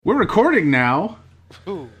We're recording now.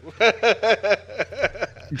 Ooh.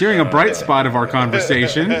 During a bright spot of our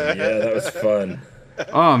conversation. Yeah, that was fun.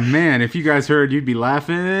 Oh, man, if you guys heard, you'd be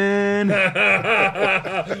laughing. We're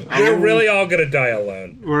really all going to die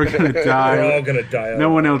alone. We're going to die. We're all going to die alone. No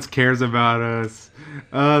one else cares about us.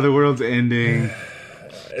 The world's ending.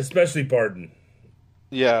 Especially Barton.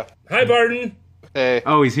 Yeah. Hi, Barton. Hey.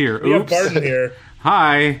 Oh, he's here. We have Oops. Barton here.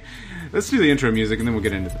 Hi. Let's do the intro music and then we'll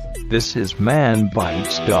get into this. This is Man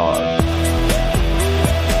Bites Dog.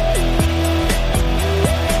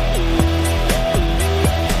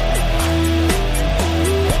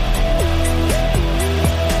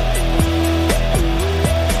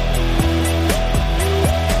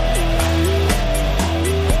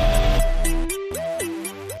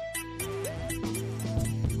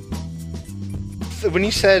 When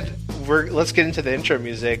you said let's get into the intro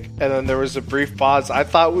music, and then there was a brief pause, I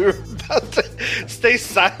thought we were about to stay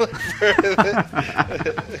silent for a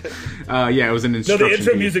bit. Yeah, it was an No, instruction. the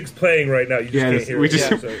intro beat. music's playing right now. You just can't hear it.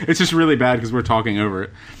 So- it's just really bad because we're talking over it.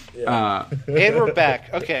 And we're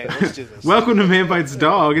back. Okay, let's do this. Welcome to Man Bites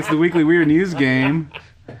Dog. It's the weekly weird news game.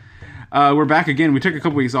 We're back again. We took a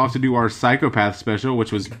couple weeks off to do our Psychopath special,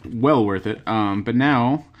 which was well worth it. But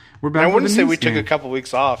now we're back. I with wouldn't the say news we took game. a couple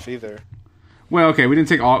weeks off either. Well, okay, we didn't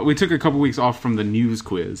take all. We took a couple weeks off from the news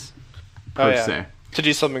quiz, per se. To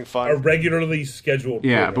do something a fun. regularly scheduled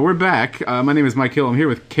Yeah, program. but we're back. My name is Mike Hill. I'm here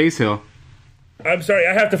with Case Hill. I'm sorry,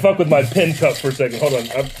 I have to fuck with my pen cup for a second. Hold on.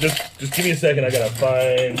 Just give me a second. I gotta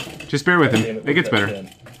find... Just bear with Damn him. it, It gets where's better.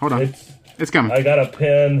 that pen? Hold on. It's coming. I got a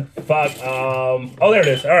pen. Fuck. Oh, there it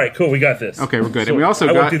is. All right, cool. We got this. Okay, we're good. So and we also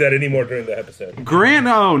I got won't do that anymore during the episode. Grant.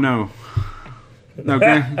 Oh no,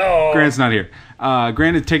 Grant, Oh. Grant's not here.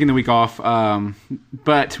 Grant is taking the week off.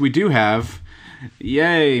 But we do have,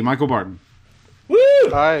 yay, Michael Barton. Woo!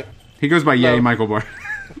 Hi. He goes by Yay No. Michael Barton.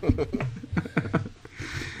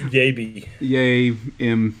 Yaby. Yay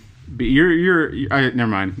M. B. Never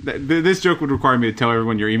mind. This joke would require me to tell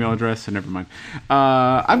everyone your email address, so never mind.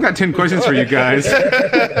 I've got 10 questions for you guys.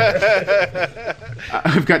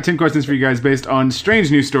 I've got 10 questions for you guys based on strange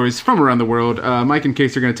news stories from around the world. Mike and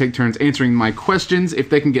Case are going to take turns answering my questions. If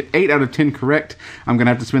they can get 8 out of 10 correct, I'm going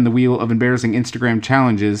to have to spin the wheel of embarrassing Instagram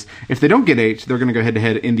challenges. If they don't get 8, they're going to go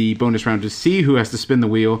head-to-head in the bonus round to see who has to spin the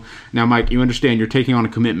wheel. Now, Mike, you understand you're taking on a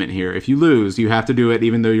commitment here. If you lose, you have to do it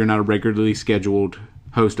even though you're not a regularly scheduled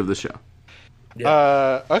host of the show.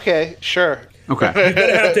 Okay, sure. Okay. You're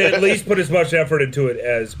gonna have to at least put as much effort into it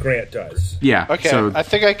as Grant does. Yeah. Okay, So, I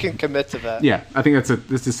think I can commit to that. yeah, I think that's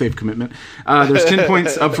a safe commitment. There's 10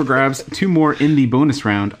 points up for grabs. 2 more in the bonus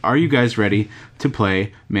round. Are you guys ready to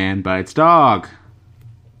play Man Bites Dog?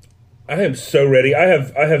 I am so ready. I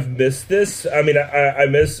have missed this. I mean, I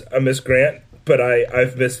miss Grant, but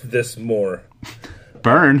I've missed this more.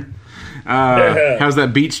 Burn. How's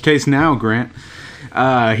that beach taste now, Grant? Here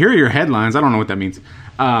are your headlines. I don't know what that means.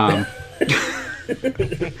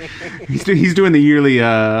 He's doing the yearly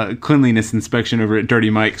cleanliness inspection over at Dirty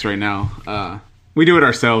Mike's right now. We do it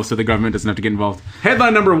ourselves so the government doesn't have to get involved.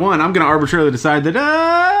 Headline number 1. I'm going to arbitrarily decide that...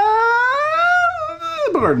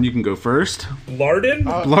 Blarden, you can go first. Larden?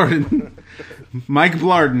 Blarden. Mike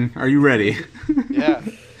Blarden, are you ready? Yeah.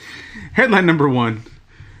 Headline number 1.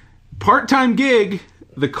 Part-time gig,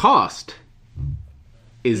 the cost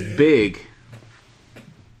is big.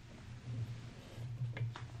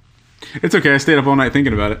 It's okay, I stayed up all night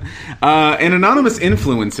thinking about it. An anonymous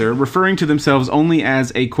influencer, referring to themselves only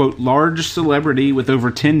as a, quote, large celebrity with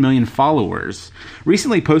over 10 million followers,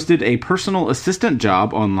 recently posted a personal assistant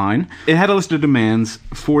job online. It had a list of demands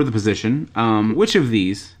for the position. Which of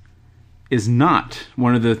these is not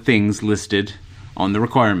one of the things listed on the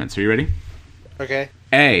requirements? Are you ready? Okay.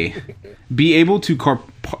 A. Be able to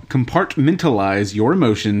compartmentalize your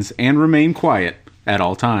emotions and remain quiet at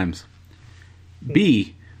all times.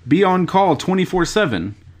 B. Be on call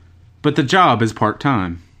 24/7, but the job is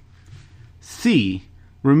part-time. C.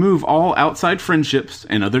 Remove all outside friendships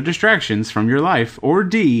and other distractions from your life. Or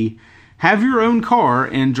D. Have your own car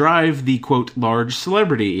and drive the, quote, large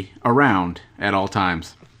celebrity around at all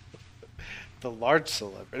times. The large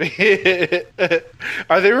celebrity.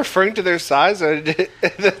 Are they referring to their size? Or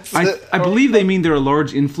I believe they mean they're a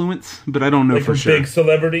large influence, but I don't know Like for a sure. big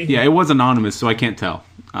celebrity? Yeah, it was anonymous, so I can't tell.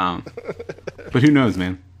 But who knows,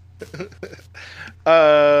 man?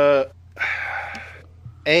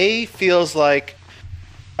 A feels like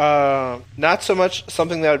not so much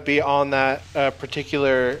something that would be on that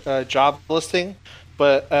particular job listing,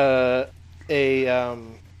 but a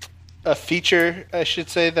feature, I should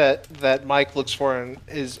say, that Mike looks for in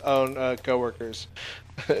his own coworkers.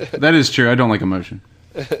 That is true. I don't like emotion.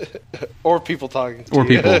 Or people talking to Or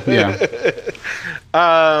you. people, yeah.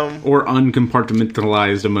 Or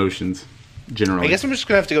uncompartmentalized emotions, generally. I guess I'm just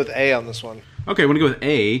going to have to go with A on this one. Okay, I want to go with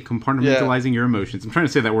A, compartmentalizing your emotions. I'm trying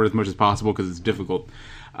to say that word as much as possible because it's difficult.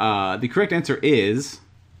 The correct answer is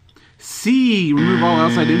C, remove all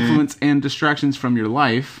outside influence and distractions from your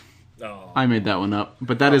life. Oh. I made that one up,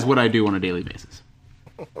 but that is what I do on a daily basis.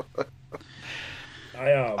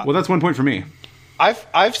 Well, that's 1 point for me.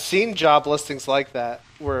 I've seen job listings like that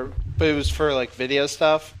but it was for like video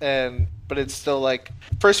stuff, but it's still like,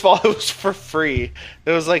 first of all, it was for free.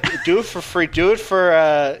 It was like, do it for free, do it for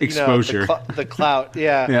exposure, the clout,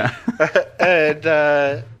 yeah. And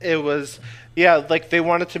it was like they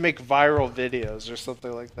wanted to make viral videos or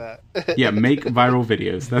something like that. Yeah, make viral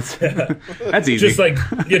videos. That's easy.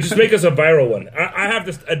 Just make us a viral one. I have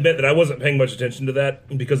to admit that I wasn't paying much attention to that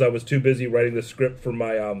because I was too busy writing the script for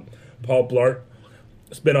my Paul Blart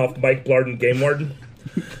spin-off Mike Blarden Game Warden.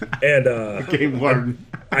 And Game Warden.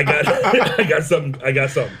 I got something.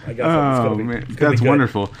 Oh man, that's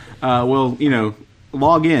wonderful. Well,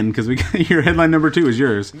 log in because your headline number 2 is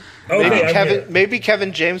yours. Okay, maybe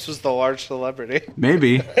Kevin James was the large celebrity.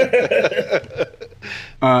 Maybe.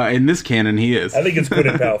 In this canon, he is. I think it's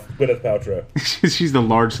Gwyneth Paltrow. She's the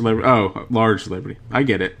large celebrity. Oh, large celebrity. I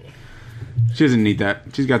get it. She doesn't need that.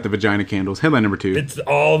 She's got the vagina candles. Headline number 2. It's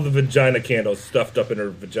all the vagina candles stuffed up in her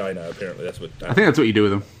vagina. Apparently, that's what. I think that's what you do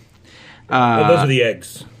with them. Those are the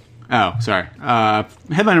eggs. Oh, sorry.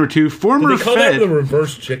 Headline number 2. Former Do they call Fed. that the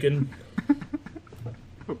reverse chicken?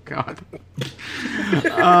 Oh God.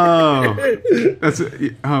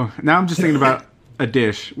 Now I'm just thinking about a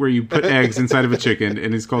dish where you put eggs inside of a chicken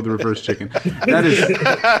and it's called the reverse chicken. That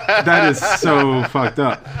is so fucked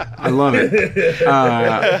up. I love it.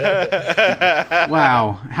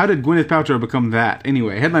 Wow. How did Gwyneth Paltrow become that?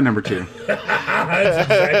 Anyway, headline number 2. That's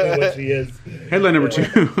exactly what she is. Headline number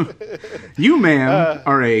 2. You, ma'am,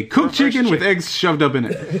 are a cooked chicken with eggs shoved up in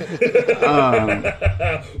it.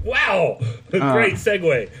 Wow. Great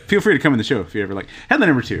segue. Feel free to come in the show if you ever like. Headline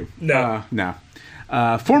number 2. No. No.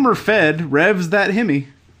 Former Fed revs that Hemi.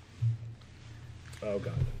 Oh,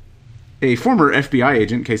 God. A former FBI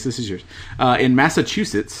agent, in case this is yours, in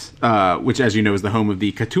Massachusetts, which, as you know, is the home of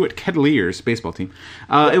the Catuit Kettleers baseball team,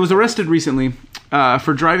 it was arrested recently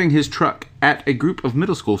for driving his truck at a group of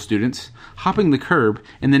middle school students, hopping the curb,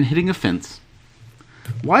 and then hitting a fence.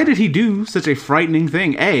 Why did he do such a frightening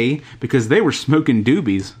thing? A, because they were smoking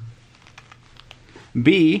doobies.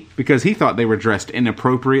 B, because he thought they were dressed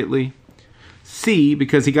inappropriately. C,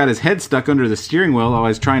 because he got his head stuck under the steering wheel while I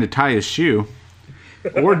was trying to tie his shoe.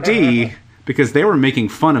 Or D, because they were making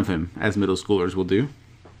fun of him, as middle schoolers will do.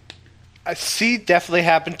 C definitely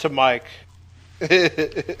happened to Mike. That's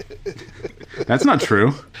not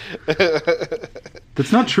true.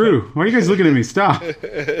 That's not true. Why are you guys looking at me? Stop.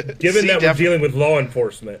 Given that we're dealing with law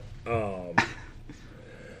enforcement, I'm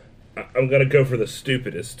going to go for the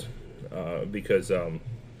stupidest because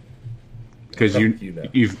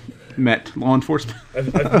you've met law enforcement.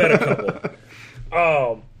 I've met a couple.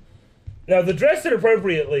 Now, the dress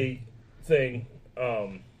inappropriately thing,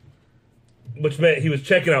 which meant he was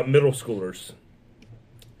checking out middle schoolers,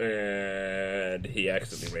 and he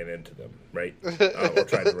accidentally ran into them, right? Or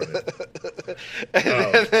tried to run into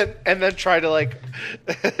them. And then try to, like,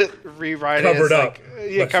 rewrite cover it up.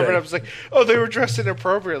 Cover it up. It's like, oh, they were dressed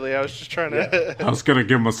inappropriately. I was just trying to... I was going to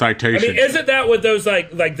give them a citation. I mean, isn't that what those, like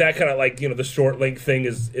that kind of, like, the short length thing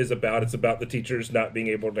is about? It's about the teachers not being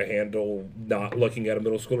able to handle not looking at a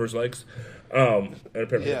middle schooler's legs. And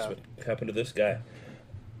apparently that's what happened to this guy.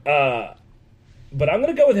 But I'm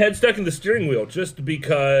going to go with head stuck in the steering wheel just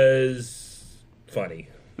because funny.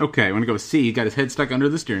 Okay, I'm going to go with C. He got his head stuck under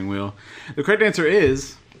the steering wheel. The correct answer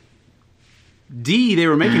is D. They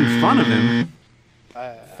were making fun of him.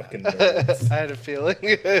 Fucking nerds. I had a feeling.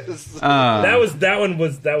 That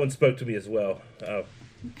one spoke to me as well.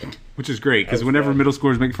 Which is great, because whenever middle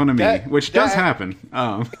schoolers make fun of me, which does happen.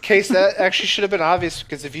 Case, that actually should have been obvious,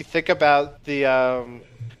 because if you think about the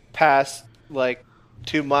past,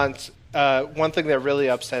 2 months, one thing that really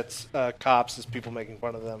upsets cops is people making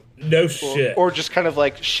fun of them. No shit. Or just kind of,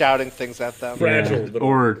 shouting things at them. Fragile. Yeah.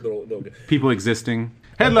 Little people existing.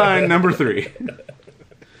 Headline number 3.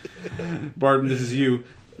 Barton, this is you.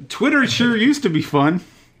 Twitter sure used to be fun.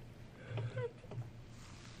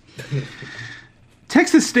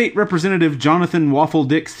 Texas State Representative Jonathan Waffle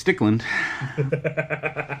Dick Stickland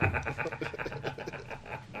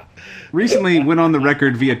recently went on the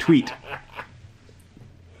record via tweet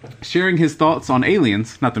sharing his thoughts on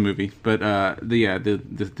Aliens, not the movie, but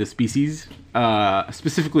the species,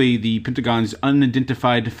 specifically the Pentagon's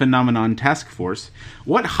Unidentified Phenomenon Task Force,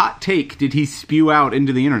 what hot take did he spew out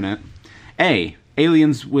into the internet? A.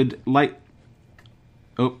 Aliens would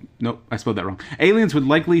Oh, no, I spelled that wrong. Aliens would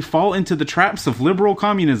likely fall into the traps of liberal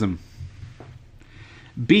communism.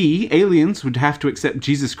 B. Aliens would have to accept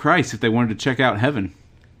Jesus Christ if they wanted to check out heaven.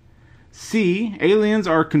 C. Aliens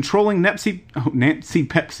are controlling Nancy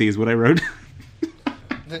Pepsi is what I wrote.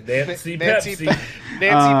 Nancy Pepsi.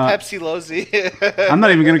 Pepsi Lozy. I'm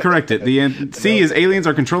not even going to correct it. The C is aliens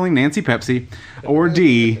are controlling Nancy Pepsi. Or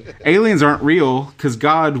D, aliens aren't real because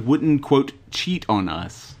God wouldn't, quote, cheat on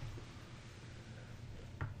us.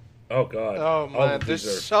 Oh, God. Oh, man.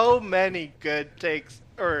 There's so many good takes.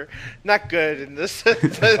 Or, not good in this.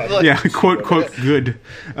 Like, yeah, quote, good.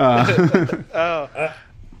 I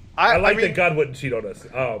like mean, that God wouldn't cheat on us.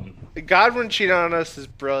 God wouldn't cheat on us is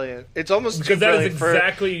brilliant. It's almost Because too that is brilliant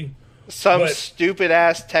exactly for some what-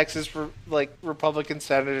 stupid-ass Texas Republican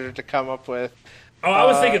senator to come up with. Oh, I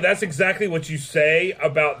was thinking that's exactly what you say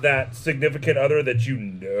about that significant other that you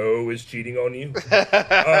know is cheating on you.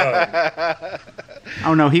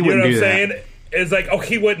 Oh, no, he You know wouldn't what I'm do saying? that. It's like, oh,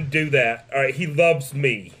 he wouldn't do that. All right, he loves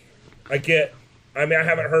me. I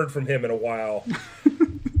haven't heard from him in a while.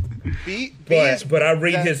 But I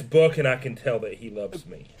read his book and I can tell that he loves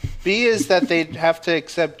me. B is that they'd have to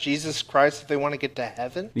accept Jesus Christ if they want to get to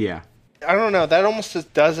heaven. Yeah. I don't know. That almost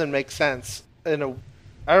just doesn't make sense. I don't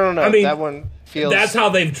know. I mean, that one feels. That's how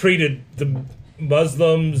they've treated the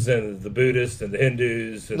Muslims and the Buddhists and the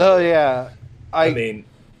Hindus. And No, yeah. I mean,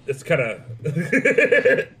 it's kind of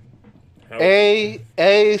A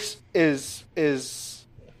is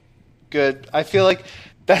good. I feel like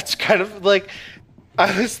that's kind of like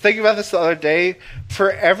I was thinking about this the other day.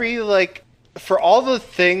 For all the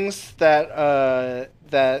things that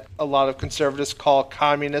that a lot of conservatives call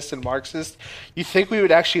communist and Marxist, you think we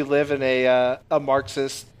would actually live in a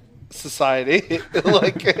Marxist society?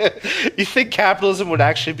 Like, you think capitalism would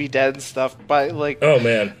actually be dead and stuff? By like, oh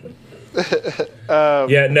man,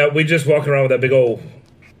 yeah. No, we just walking around with that big old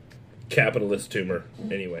capitalist tumor.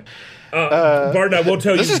 Anyway, Barton, I will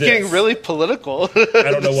tell you this is getting really political.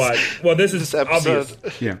 I don't know why. Well, this is episode.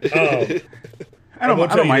 obvious. Yeah. I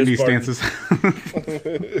don't mind these Barton.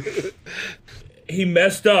 stances. He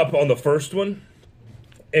messed up on the first one,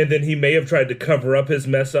 and then he may have tried to cover up his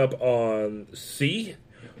mess up on C,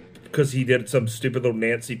 because he did some stupid little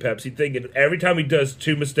Nancy Pepsi thing. And every time he does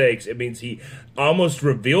two mistakes, it means he almost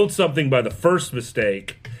revealed something by the first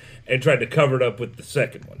mistake and tried to cover it up with the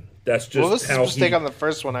second one. That's just What was his how mistake on the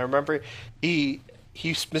first one? I remember he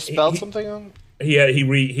misspelled something on.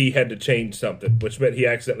 he had to change something, which meant he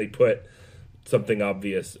accidentally put something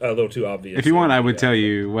obvious, a little too obvious. If you want, I would tell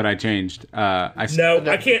you what I changed. No, I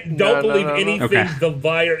can't. Don't believe anything. Okay. The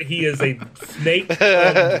liar. He is a snake.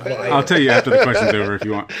 Liar. I'll tell you after the question's over if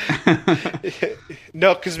you want.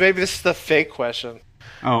 No, because maybe this is the fake question.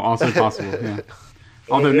 Oh, also possible. Yeah.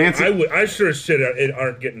 Although Nancy, I sure as shit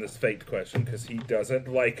aren't getting this faked question because he doesn't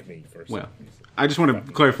like me. For some well, reason. I just want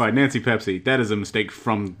to clarify. Nancy Pepsi, that is a mistake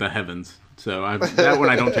from the heavens. So that one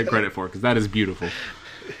I don't take credit for because that is beautiful.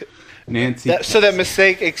 Nancy. So that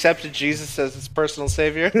mistake accepted Jesus as its personal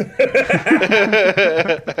savior.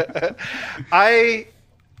 I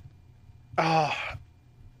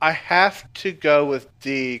have to go with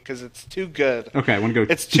D because it's too good. Okay, I want to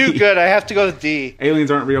go. It's too good. I have to go with D.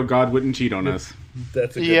 Aliens aren't real. God wouldn't cheat on us.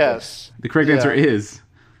 That's a good Yes. The correct answer is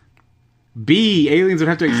B. Aliens would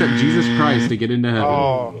have to accept Jesus Christ to get into heaven.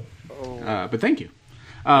 Oh. But thank you.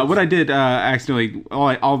 What I did accidentally,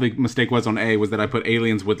 all the mistake was on A was that I put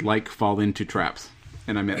aliens would fall into traps,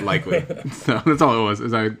 and I meant likely. So that's all it was.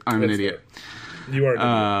 Is I'm an idiot. You are. An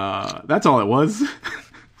idiot. That's all it was.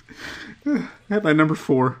 Headline number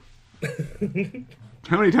 4.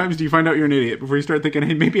 How many times do you find out you're an idiot before you start thinking,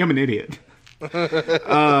 hey, maybe I'm an idiot?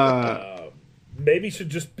 Maybe it should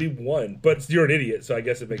just be one, but you're an idiot, so I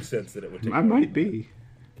guess it makes sense that it would take. I might be.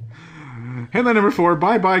 Headline number 4.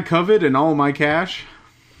 Bye-bye COVID and all my cash.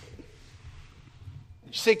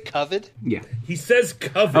 Did you say covered? Yeah. He says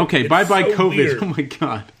covered. Okay, It's bye-bye so COVID. weird. Oh my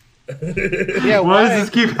god. Yeah. Why does this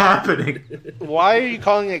keep happening? Why are you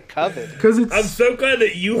calling it covered? Because it's... I'm so glad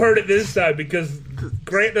that you heard it this time because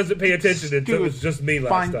Grant doesn't pay attention until it was just me last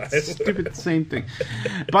fine, time. stupid, same thing.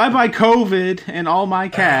 Bye-bye COVID and all my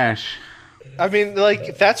cash. I mean,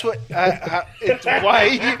 like that's what. Why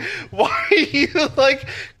are you like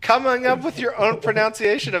coming up with your own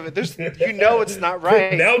pronunciation of it? There's, it's not right.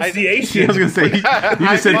 Pronunciation. I was going to say, you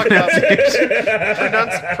just said fucked up.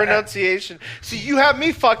 pronunciation. Pronunciation. See, you have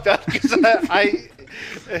me fucked up because I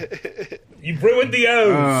You ruined the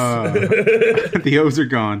O's. The O's are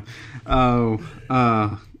gone. Oh,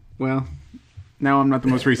 well, Now I'm not the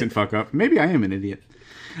most recent fuck up. Maybe I am an idiot.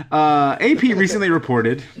 AP recently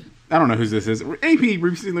reported, I don't know who this is. AP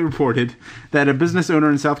recently reported that a business owner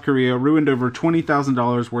in South Korea ruined over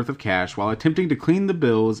 $20,000 worth of cash while attempting to clean the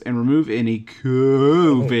bills and remove any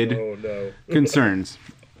COVID concerns.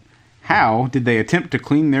 How did they attempt to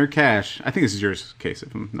clean their cash? I think this is your case,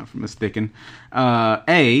 if I'm not mistaken.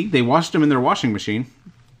 A, they washed them in their washing machine.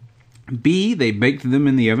 B, they baked them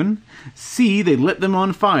in the oven. C, they lit them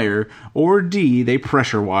on fire. Or D, they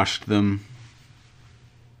pressure washed them.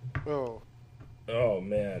 Oh,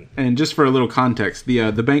 man. And just for a little context,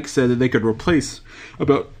 the bank said that they could replace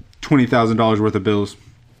about $20,000 worth of bills,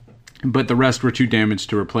 but the rest were too damaged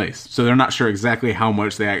to replace. So they're not sure exactly how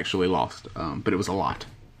much they actually lost, but it was a lot.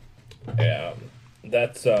 Yeah,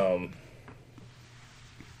 that's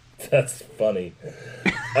funny.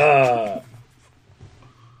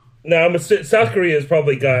 No, South Korea has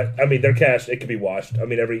probably got. I mean, their cash, it can be washed. I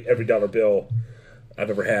mean, every dollar bill I've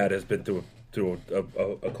ever had has been through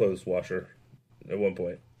a clothes washer at one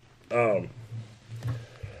point. I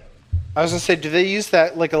was gonna say, do they use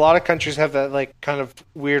that? Like, a lot of countries have that, like, kind of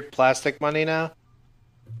weird plastic money now.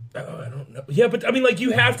 Oh, I don't know. Yeah, but I mean, like,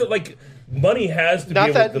 you have to, like, money has to Not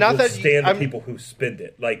be that- able to not that withstand I'm- the people who spend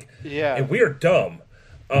it. Like, Yeah. and we are dumb.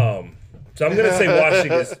 So I'm gonna say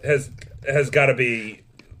washing has got to be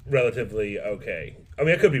relatively okay. I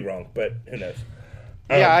mean, I could be wrong, but who knows?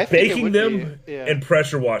 Yeah, I think it baking would them be, yeah. and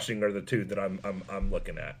pressure washing are the two that I'm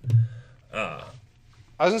looking at. I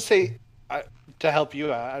was gonna say, to help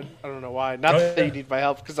you out. I don't know why. Not that you need my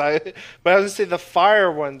help, but I was gonna say the fire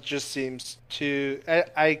one just seems to.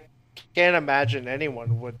 I can't imagine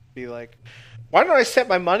anyone would be like, why don't I set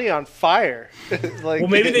my money on fire? Like, Well,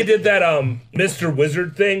 maybe they did that Mr.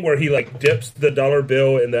 Wizard thing where he, like, dips the dollar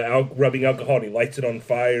bill in the rubbing alcohol and he lights it on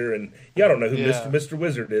fire. And yeah, I don't know who Yeah. Mr.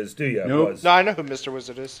 Wizard is, do you? Nope. No, I know who Mr.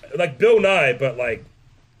 Wizard is. Like Bill Nye, but like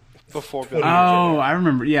Before Bill. Oh, I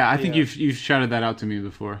remember. Yeah, I think Yeah. you've shouted that out to me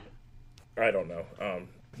before. I don't know.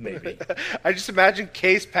 Maybe. I just imagine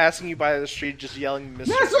Case passing you by the street, just yelling, "Mr.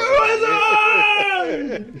 Wizard!"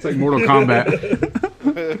 It's like Mortal Kombat.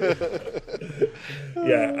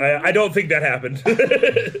 Yeah, I don't think that happened.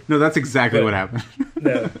 No, that's exactly what happened.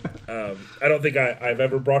 No, I don't think I've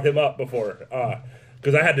ever brought him up before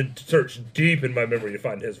because I had to search deep in my memory to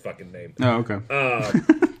find his fucking name. Oh, okay.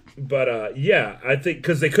 But yeah, I think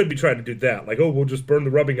because they could be trying to do that, like, oh, we'll just burn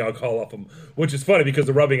the rubbing alcohol off them, which is funny because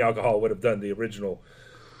the rubbing alcohol would have done the original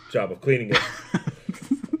job of cleaning it.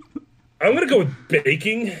 I'm gonna go with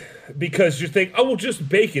baking because you think, oh, we'll just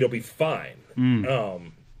bake it; it'll be fine.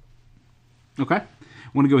 Okay.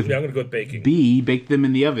 Want to go with Yeah, I'm gonna go with baking. B, bake them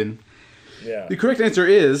in the oven. Yeah, The correct answer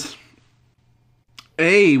is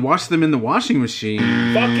A, wash them in the washing machine.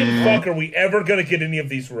 fucking fuck, are we ever gonna get any of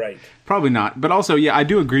these right? Probably not. But also, yeah, I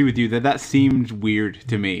do agree with you that seemed weird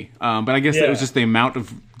to me. But I guess that was Yeah. just the amount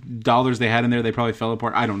of dollars they had in there. They probably fell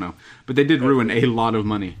apart. I don't know. But they did ruin a lot of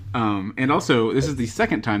money. And also, this is the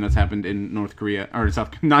second time that's happened in North Korea. Or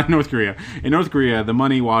not North Korea. In North Korea, the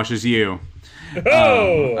money washes you.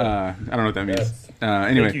 Oh, I don't know what that means. Yes.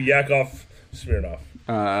 Anyway. thank you, Yakov Smirnoff.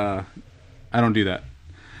 I don't do that.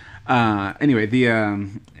 Anyway,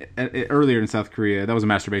 earlier in South Korea, that was a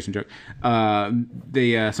masturbation joke.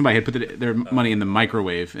 Somebody had put their money in the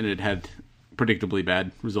microwave, and it had predictably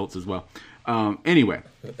bad results as well. Anyway,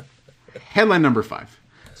 headline number 5.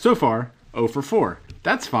 So far, 0 for 4.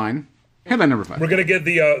 That's fine. Headline number 5. We're gonna get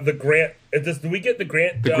the grant. Do we get the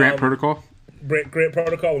grant? The Grant Protocol. Grant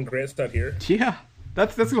protocol when Grant's not here. Yeah,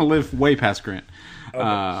 that's gonna live way past Grant.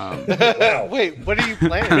 Wow, Wait, what are you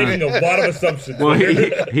planning? making a lot of assumptions. Well,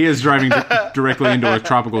 he is driving directly into a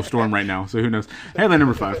tropical storm right now, so who knows? Headline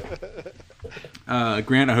number 5.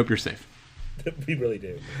 Grant, I hope you're safe. We really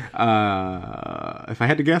do. If I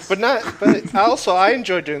had to guess, But also, I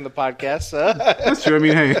enjoy doing the podcast. So. that's true. I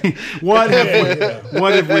mean, hey, what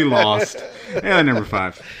have we lost? Headline number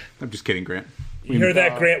 5. I'm just kidding, Grant. You hear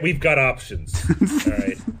that, Grant? We've got options. All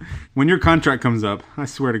right. When your contract comes up, I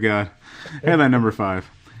swear to God. Headline number 5.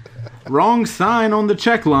 Wrong sign on the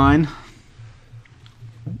check line.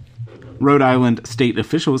 Rhode Island state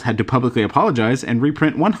officials had to publicly apologize and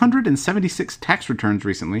reprint 176 tax returns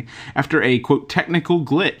recently after a, quote, technical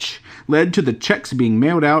glitch led to the checks being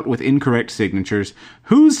mailed out with incorrect signatures.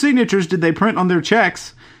 Whose signatures did they print on their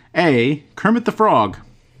checks? A, Kermit the Frog.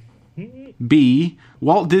 B,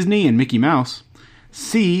 Walt Disney and Mickey Mouse.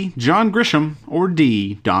 C, John Grisham. Or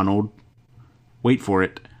D, Donald, wait for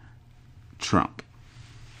it, Trump.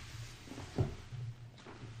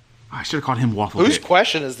 I should have called him Waffle Whose Dick.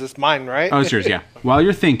 question is this? Mine, right? Oh, it's yours, yeah. While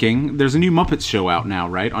you're thinking, there's a new Muppets show out now,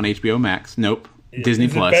 right? On HBO Max. Nope. Disney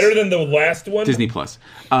Is Plus. it better than the last one? Disney Plus.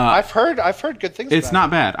 I've heard good things. It's about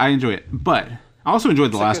not bad. I enjoy it, but I also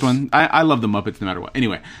enjoyed the like last a- one. I love the Muppets no matter what.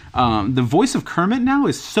 Anyway, the voice of Kermit now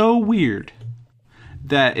is so weird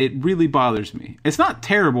that it really bothers me. It's not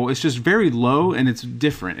terrible. It's just very low and it's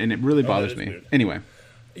different, and it really bothers is me. weird. Anyway,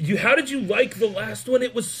 How did you like the last one?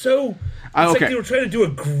 It was so. It's okay. like they were trying to do a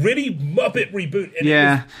gritty Muppet reboot. And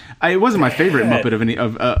yeah, it wasn't my favorite bad.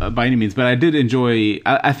 Muppet by any means, but I did enjoy.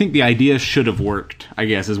 I think the idea should have worked. I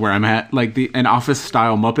guess is where I'm at. Like an Office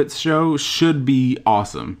style Muppets show should be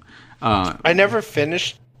awesome. I never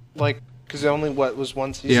finished because it only was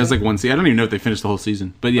one season. Yeah, it was like one season. I don't even know if they finished the whole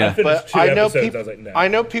season, but yeah. I finished But 2 I know episodes. people. I was like, no. I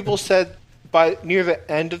know people said by near the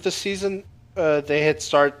end of the season, they had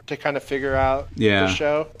started to kind of figure out Yeah. the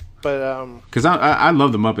show. But Because I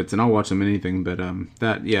love the Muppets and I'll watch them in anything, but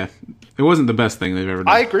it wasn't the best thing they've ever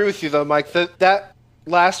done. I agree with you though, Mike. That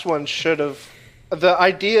last one should have. The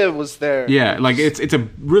idea was there. Yeah, like it's a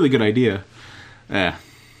really good idea. Yeah.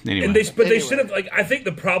 Anyway, And they Anyway. should have I think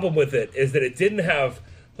the problem with it is that it didn't have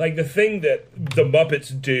the thing that the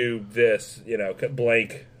Muppets do. This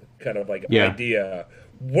blank kind of idea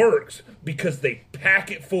works because they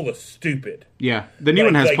pack it full of stupid. yeah, the new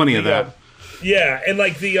one has plenty of that. Yeah, and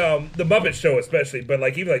the Muppet Show especially, but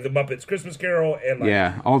even the Muppets Christmas Carol and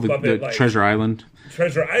All the Muppet, Treasure Island.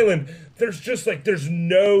 Treasure Island. There's just there's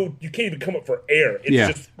no, you can't even come up for air. It's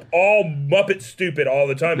Yeah. just all Muppet stupid all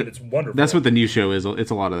the time, and it's wonderful. That's what the new show is.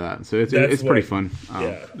 It's a lot of that, so it's That's pretty what- fun.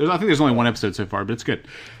 yeah. I think there's only one episode so far, but it's good.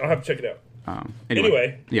 I'll have to check it out.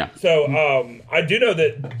 Anyway, yeah. So I do know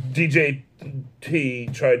that DJ T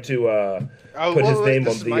tried to put his name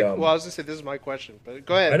on the. I was gonna say this is my question, but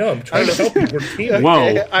go ahead. I know, I'm trying to help you. We're teammates.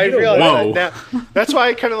 Whoa. I You know, realize whoa. that now. That's why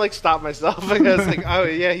I kind of stopped myself because oh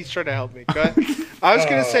yeah, he's trying to help me. Go ahead. I was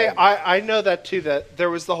gonna say I know that too. That there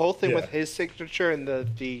was the whole thing Yeah. with his signature and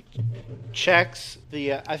the checks. I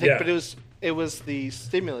think, Yeah. but it was the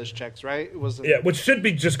stimulus checks, right? It wasn't. Yeah, which should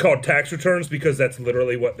be just called tax returns because that's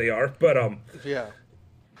literally what they are. But Yeah.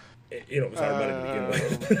 it was our money to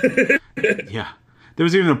begin with. Yeah. There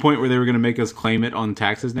was even a point where they were going to make us claim it on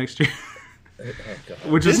taxes next year.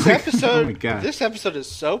 Which is This like, episode. oh my god. This episode is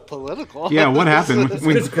so political. Yeah, what happened?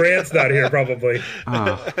 Because Grant's not here, probably.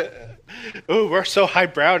 Oh, we're so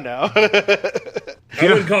highbrow now. I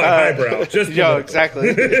wouldn't call it highbrow. Just Yo, political.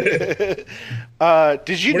 exactly.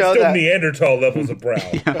 Did you We're know still that? Neanderthal levels of brow.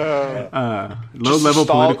 Low-level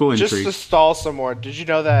political Just intrigue. to stall some more, did you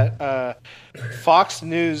know that Fox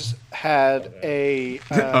News had a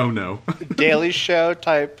Oh no. Daily Show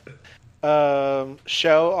type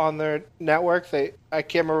show on their network? I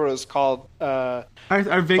can't remember what it was called. I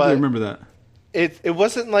vaguely But- remember that. It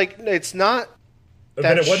wasn't it's not But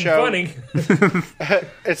that it wasn't show. funny.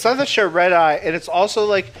 It's not the show Red Eye, and it's also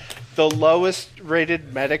the lowest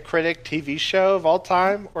rated Metacritic TV show of all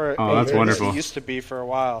time. Or Oh, that's at least wonderful. It used to be for a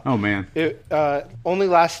while. Oh man. It only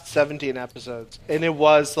lasted 17 episodes, and it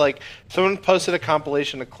was someone posted a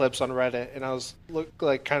compilation of clips on Reddit, and I was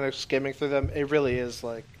kind of skimming through them. It really is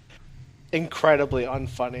incredibly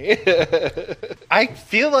unfunny. I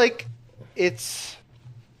feel like it's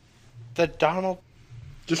the Donald.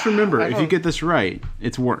 Just remember, I if you don't- get this right,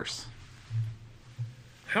 it's worse.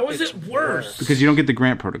 How is it worse? Because you don't get the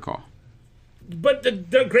Grant Protocol. But the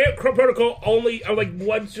Grant Protocol only,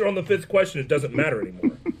 once you're on the 5th question, it doesn't matter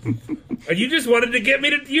anymore. You just wanted to get me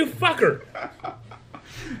to, you fucker.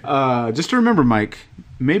 Just to remember, Mike,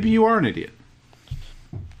 maybe you are an idiot.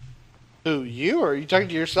 Who, you, or are you talking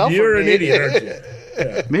to yourself? You're or an me? idiot, aren't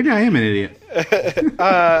you? Maybe I am an idiot.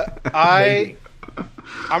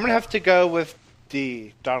 I'm gonna have to go with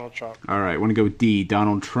D. Donald Trump. All right, want to go with D,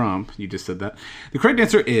 Donald Trump. You just said that. The correct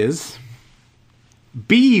answer is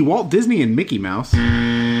B, Walt Disney and Mickey Mouse.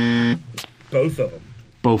 Both of them.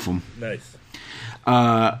 Both of them. Nice.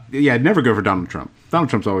 Yeah, I'd never go for Donald Trump. Donald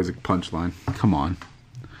Trump's always a punchline. Come on.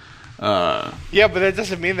 Yeah, but that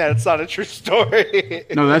doesn't mean that it's not a true story.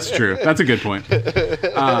 No, that's true. That's a good point.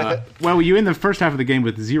 Well, you end the first half of the game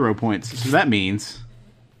with 0 points, so that means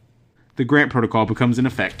the Grant Protocol becomes in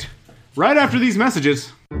effect right after these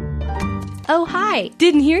messages. Oh, hi.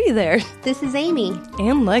 Didn't hear you there. This is Amy,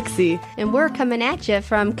 And Lexi. and we're coming at you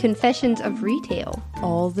from Confessions of Retail.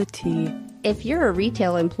 All the tea. If you're a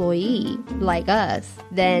retail employee like us,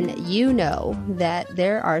 then you know that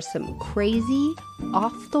there are some crazy,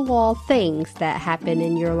 off-the-wall things that happen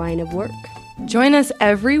in your line of work. Join us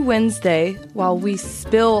every Wednesday while we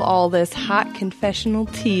spill all this hot confessional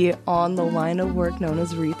tea on the line of work known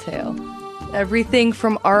as retail. Everything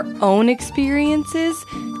from our own experiences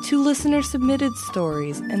to listener submitted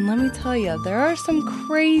stories. And let me tell you, there are some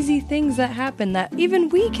crazy things that happen that even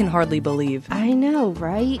we can hardly believe. I know,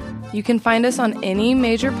 right? You can find us on any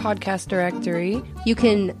major podcast directory. You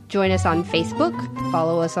can join us on Facebook,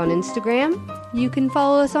 follow us on Instagram. You can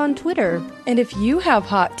follow us on Twitter. And if you have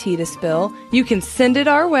hot tea to spill, you can send it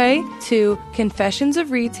our way to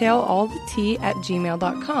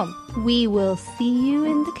confessionsofretailallthetea@gmail.com. We will see you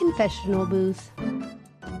in the confessional booth.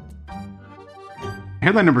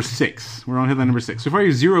 Headline number 6. We're on headline number 6. So far, you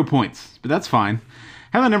have 0 points, but that's fine.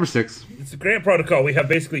 Headline number 6. It's a grant protocol. We have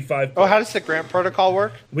basically 5 Oh, how does the grant protocol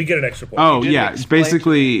work? We get an extra point. Oh, didn't yeah. It's explain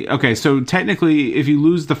basically okay. So technically, if you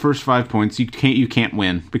lose the first 5 points, you can't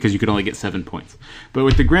win because you could only get 7 points. But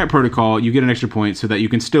with the grant protocol, you get an extra point so that you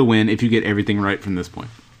can still win if you get everything right from this point.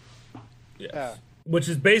 Yes. Which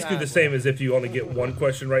is basically the same as if you only get one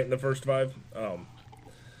question right in the first 5.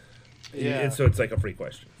 And so it's like a free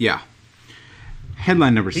question. Yeah.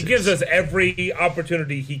 Headline number 6. He gives us every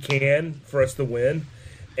opportunity he can for us to win,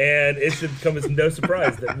 and it should come as no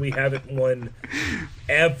surprise that we haven't won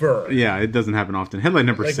ever. Yeah, it doesn't happen often. Headline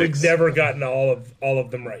number Like 6. we've never gotten all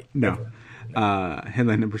of them right. No. Ever.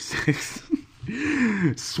 Headline number 6.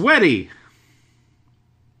 Sweaty.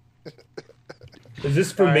 Is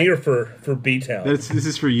this for me or for B-Town? This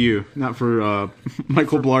is for you, not for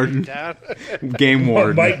Michael Blarden, Down. game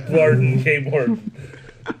ward. Mike Blarden, Game Warden.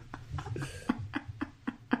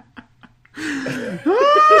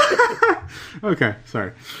 Okay,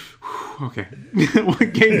 sorry. Okay.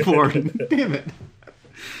 Game warden. Damn it.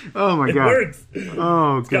 Oh my It god. works.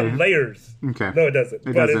 Oh, It's got okay. layers. Okay. No, it doesn't. It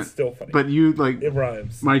but doesn't. it's still funny. But you like it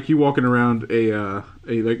rhymes. Mike, you walking around a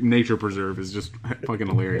like nature preserve is just fucking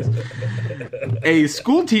hilarious. A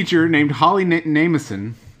school teacher named Holly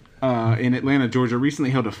Namison in Atlanta, Georgia,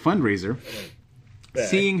 recently held a fundraiser,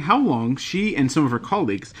 seeing how long she and some of her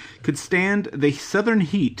colleagues could stand the southern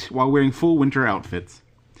heat while wearing full winter outfits.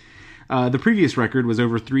 The previous record was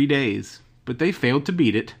over 3 days, but they failed to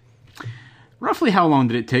beat it. Roughly how long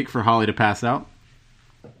did it take for Holly to pass out?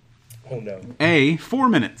 Oh no. A, 4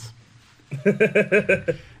 minutes.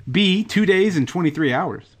 B, 2 days and 23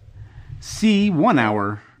 hours. C, 1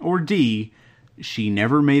 hour. Or D, she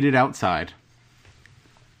never made it outside.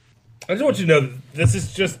 I just want you to know that this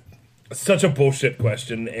is just such a bullshit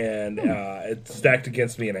question, and it's stacked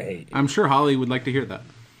against me, and I hate you. I'm sure Holly would like to hear that.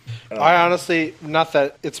 I honestly, not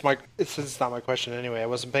that it's not my question anyway. I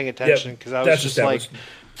wasn't paying attention because I was that's just like established.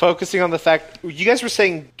 focusing on the fact you guys were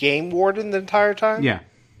saying game warden the entire time. Yeah.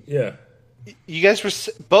 Yeah. You guys were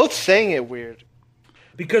both saying it weird.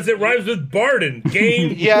 Because it rhymes with Barden.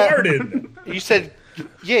 Game Yeah. Barden. You said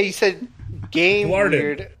game Warden.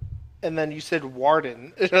 weird, and then you said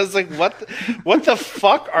warden. And I was like, what the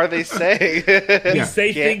fuck are they saying? We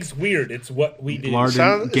say Yeah. things weird. It's what we do.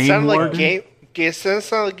 Warden. It Game sounded like warden? game. It sounded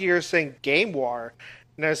like you were saying game war,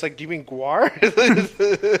 and I was like, do you mean guar?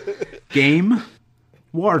 Game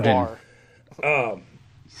warden. War.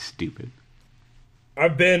 Stupid.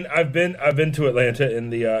 I've been to Atlanta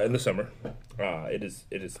in the summer. It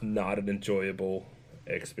is not an enjoyable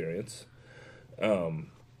experience. And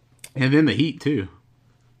then the heat, too.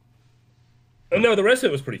 No, the rest of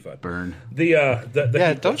it was pretty fun. Burn. The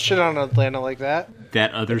Yeah, don't shit on Atlanta like that.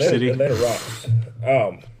 That other city. Atlanta rocks.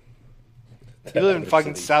 You live in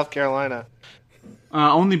fucking South Carolina.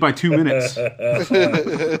 Only by 2 minutes.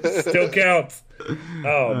 Still counts.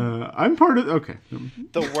 I'm part of... Okay.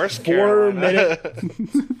 The worst 4 Carolina.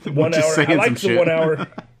 minutes. 1 Just hour. saying I like some the shit. 1 hour.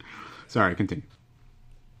 Sorry, continue.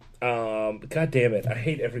 God damn it! I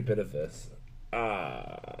hate every bit of this.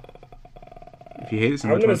 If you hate it so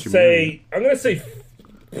I'm much, gonna why don't you marry say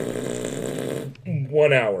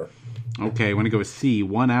 1 hour. me? Okay, I want to go with C,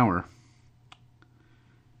 1 hour.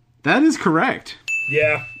 That is correct.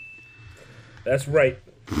 Yeah, that's right.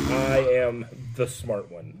 I am the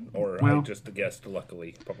smart one, or I Well. just guessed.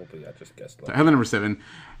 Luckily, probably I just guessed. Luckily. Headline number 7.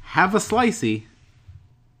 Have a slicey.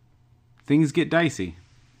 Things get dicey.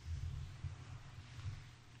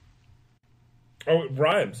 Oh, it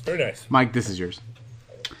rhymes. Very nice. Mike, this is yours.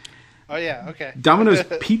 Oh yeah, okay. Domino's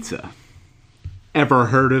Pizza. Ever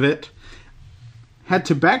heard of it? Had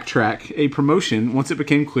to backtrack a promotion once it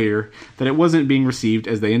became clear that it wasn't being received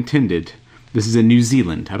as they intended. This is in New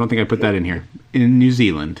Zealand. I don't think I put that in here. In New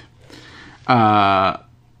Zealand. On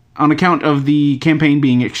account of the campaign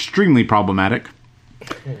being extremely problematic.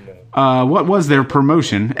 What was their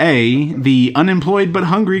promotion? A, the unemployed but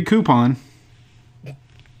hungry coupon.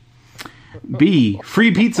 B,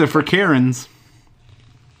 free pizza for Karens.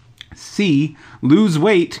 C, lose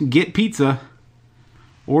weight, get pizza.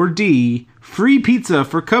 Or D, free pizza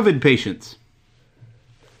for COVID patients.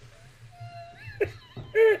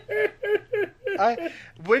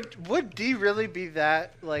 Would D really be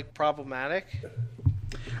that like problematic?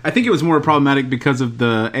 I think it was more problematic because of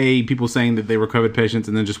people saying that they were COVID patients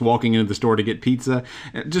and then just walking into the store to get pizza.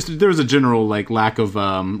 Just there was a general like lack of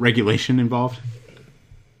regulation involved.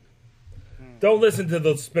 Don't listen to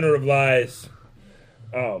the spinner of lies.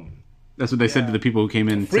 That's what they said to the people who came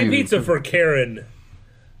in. Free pizza for Karen.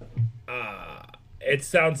 It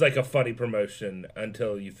sounds like a funny promotion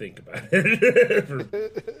until you think about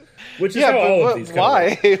it. Which is how all of these come.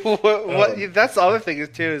 Why? What? That's the other thing is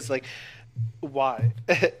too. Is like, why?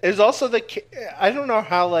 It's also I don't know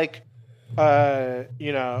how like, the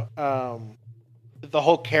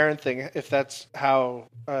whole Karen thing. If that's how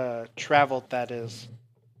traveled that is.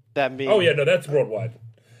 That meme. Oh yeah, no, that's worldwide.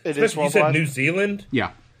 Is worldwide. You said New Zealand.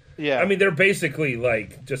 Yeah. Yeah. I mean, they're basically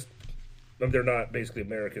like just. They're not basically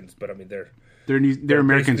Americans, but I mean they're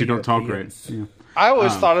Americans who don't talk right. Yeah. I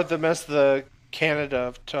always thought of them as the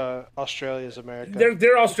Canada to Australia's America.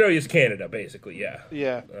 They're Australia's Canada, basically. Yeah.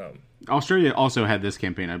 Yeah. Australia also had this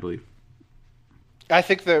campaign, I believe. I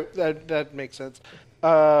think that makes sense.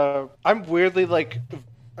 I'm weirdly like,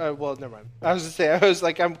 well, never mind. I was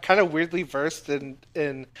I'm kind of weirdly versed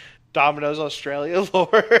in Domino's Australia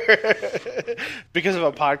lore because of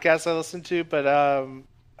a podcast I listened to, but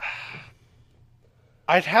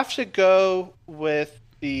I'd have to go with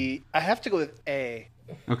A.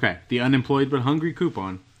 Okay, the unemployed but hungry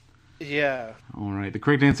coupon. Yeah. All right, the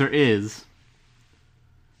correct answer is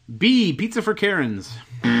B, pizza for Karens.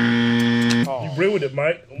 You ruined it,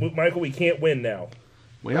 Michael. We can't win now.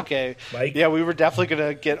 Well, okay. Mike? Yeah, we were definitely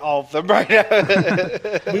gonna get all of them right now.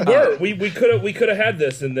 We were. We could have had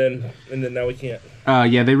this, and then now we can't.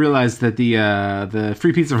 Yeah, they realized that the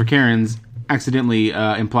free pizza for Karens accidentally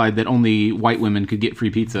implied that only white women could get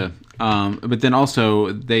free pizza. But then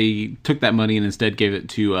also they took that money and instead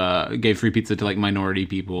gave free pizza to like minority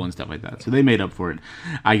people and stuff like that. So they made up for it,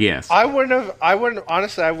 I guess. I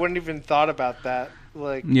wouldn't even thought about that.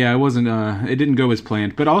 Like, yeah, it wasn't. It didn't go as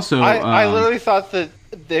planned. But also, I literally thought that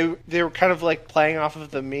they were kind of like playing off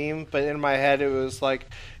of the meme, but in my head it was like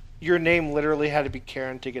your name literally had to be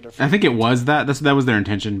Karen to get a free I think pizza. it was that. That was their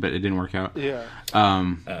intention, but it didn't work out. Yeah.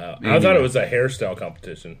 I thought it was a hairstyle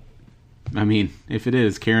competition. I mean, if it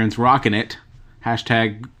is, Karen's rocking it.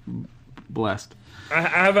 Hashtag blessed. I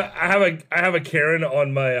have a Karen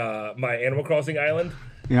on my Animal Crossing island.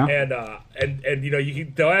 Yeah. And you know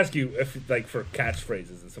they'll ask you if like for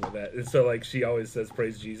catchphrases and stuff like that. And so like she always says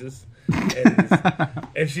praise Jesus.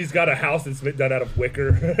 And she's got a house that's done out of wicker.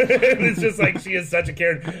 And it's just like she is such a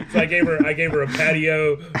Karen. So I gave her a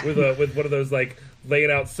patio with one of those like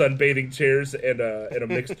laying out sunbathing chairs and a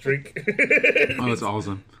mixed drink. Oh, that's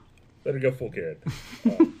awesome. Let her go full Karen.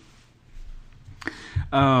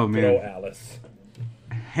 Oh man. Good old Alice.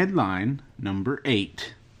 Headline number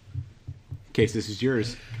 8. Case, this is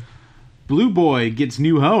yours. Blue boy gets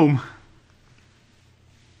new home.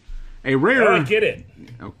 A rare. Oh, I get it.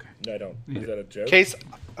 Okay. No, I don't. Is that a joke? Case.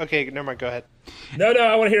 Okay, never mind. Go ahead. No,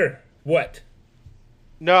 I want to hear what.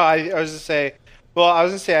 No, I was gonna say. Well, I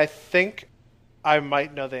was gonna say I think I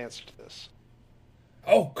might know the answer to this.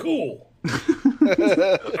 Oh, cool.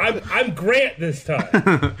 I'm Grant this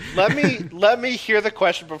time. Let me hear the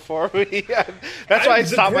question before we. That's why I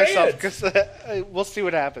stopped myself because we'll see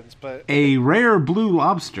what happens. But a rare blue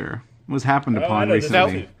lobster was happened upon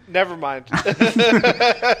recently. No, never mind.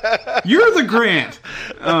 You're the Grant.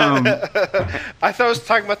 I thought I was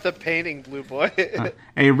talking about the painting Blue Boy.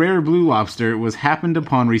 A rare blue lobster was happened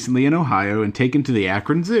upon recently in Ohio and taken to the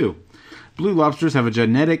Akron Zoo. Blue lobsters have a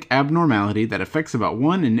genetic abnormality that affects about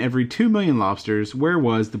 1 in every 2 million lobsters. Where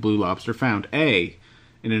was the blue lobster found? A,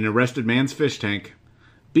 in an arrested man's fish tank.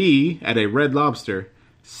 B, at a Red Lobster.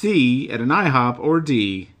 C, at an IHOP. Or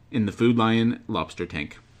D, in the Food Lion lobster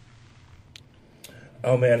tank.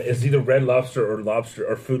 Oh man, it's either Red Lobster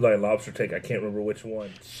or Food Lion lobster tank. I can't remember which one.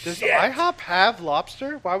 Does Shit. IHOP have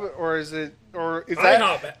lobster? Is that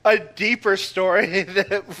IHOP. a deeper story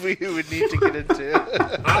that we would need to get into?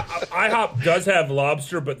 IHOP does have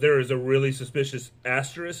lobster, but there is a really suspicious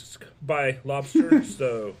asterisk by lobster.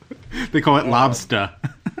 So They call it lobster.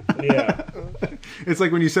 yeah. It's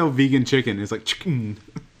like when you sell vegan chicken. It's like chicken.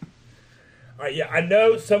 Yeah, I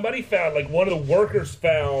know somebody found, like one of the workers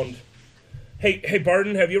found. Hey,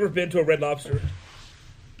 Barton, have you ever been to a Red Lobster?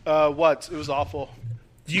 What? It was awful.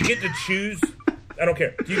 Do you get to choose? I don't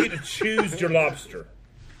care. Do you get to choose your lobster?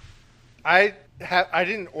 I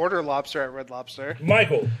didn't order lobster at Red Lobster.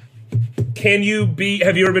 Michael, have you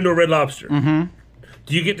ever been to a Red Lobster? Mm-hmm.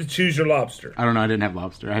 Do you get to choose your lobster? I don't know. I didn't have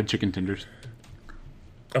lobster. I had chicken tenders.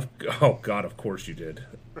 Oh, God, of course you did.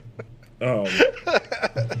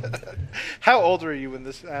 How old were you when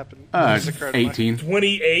this happened? This occurred, Mike? 18.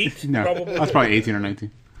 28, No, probably. I was probably 18 or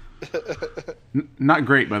 19. Not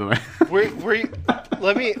great, by the way. Were you,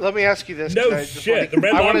 let me ask you this. 'cause No I just shit.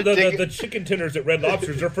 wanna- The chicken tenders at Red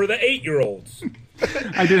Lobsters are for the 8-year-olds.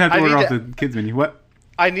 I did have to I order need off to- the kids menu. What?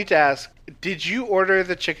 I need to ask: did you order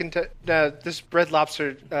the this Red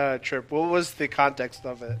Lobster trip? What was the context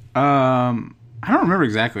of it? I don't remember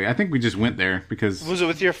exactly. I think we just went there because Was it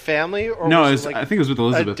with your family or no, was it like I think it was with a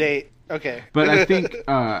Elizabeth. date? Okay, But I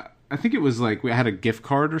think it was like we had a gift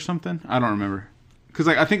card or something. I don't remember. Because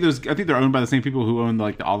I think they're owned by the same people who own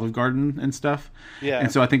like the Olive Garden and stuff. Yeah.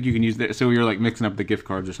 And so I think you can use that. So we were like mixing up the gift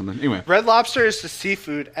cards or something. Anyway. Red Lobster is to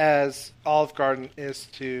seafood as Olive Garden is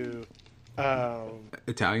to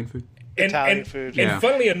Italian food. Italian food. And Yeah.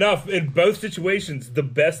 funnily enough, in both situations, the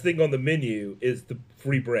best thing on the menu is the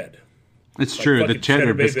free bread. It's true. The fucking cheddar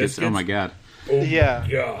Cheddar Bay biscuits. Oh biscuits. my god. Oh Yeah.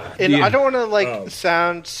 God. And Yeah. I don't want to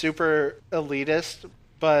sound super elitist,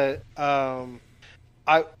 but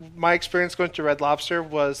my experience going to Red Lobster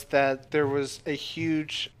was that there was a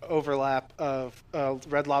huge overlap of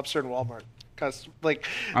Red Lobster and Walmart. Because the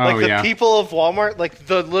yeah. people of Walmart, like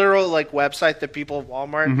the literal like website, the people of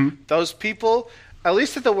Walmart, those people, at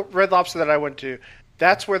least at the Red Lobster that I went to,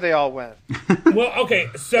 that's where they all went, Well, okay,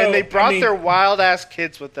 so and they brought I mean, their wild ass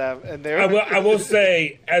kids with them, and they were. I will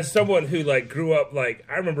say, as someone who like grew up, like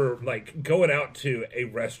I remember like going out to a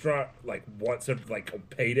restaurant like once a like on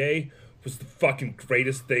payday was the fucking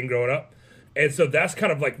greatest thing growing up. And so that's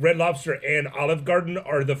kind of like Red Lobster and Olive Garden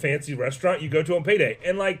are the fancy restaurant you go to on payday.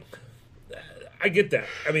 And like I get that.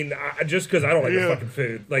 I mean, just because I don't like the fucking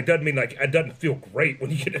food, like doesn't mean like it doesn't feel great when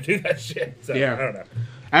you get to do that shit. So Yeah. I don't know.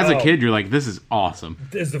 As a kid, you're like, this is awesome.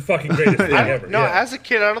 This is the fucking greatest thing ever. No, yeah. as a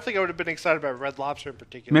kid, I don't think I would have been excited about Red Lobster in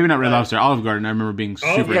particular. Maybe not Red But- Lobster. Olive Garden. I remember being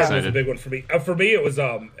super Olive Garden was a excited. big one for me. For me, it was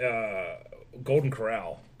Golden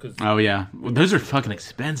Corral. Cause, Oh yeah, well, those are fucking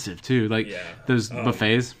expensive too. Like Yeah. those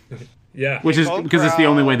buffets, yeah, which is Golden because it's the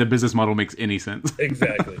only Corral- way the business model makes any sense.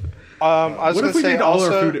 exactly. I was going to say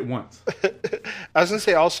also. at once? I was going to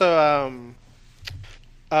say also.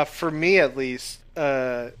 For me, at least,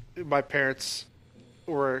 my parents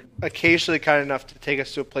were occasionally kind enough to take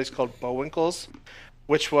us to a place called Bowinkles,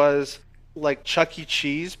 which was like Chuck E.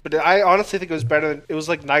 Cheese, but I honestly think it was better. It was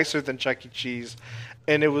like nicer than Chuck E. Cheese,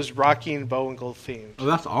 and it was Rocky and Bullwinkle themed. Oh,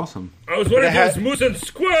 that's awesome. I was wondering if They it was Moose and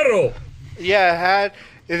Squirrel. Yeah, it had.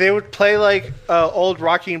 They would play like old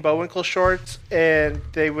Rocky and Bullwinkle shorts, and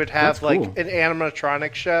they would have That's like cool. an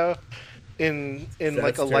animatronic show in like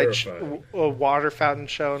That's a light terrifying. a water fountain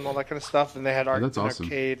show and all that kind of stuff. And they had that's awesome.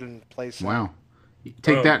 arcade and place. Wow.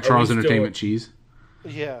 Take that, are Charles we still- Entertainment Cheese.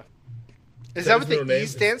 Yeah. Is that what the E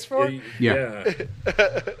stands for? Yeah.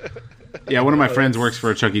 Yeah, one of my friends works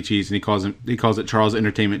for a Chuck E. Cheese, and he calls it Charles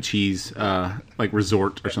Entertainment Cheese, like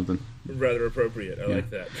resort or something. Rather appropriate. I like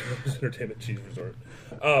that. Entertainment Cheese Resort.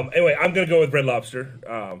 Anyway, I'm going to go with Red Lobster.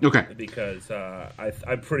 Okay. Because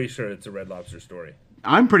I'm pretty sure it's a Red Lobster story.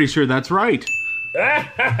 I'm pretty sure that's right.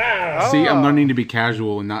 See, I'm learning to be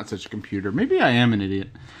casual and not such a computer. Maybe I am an idiot.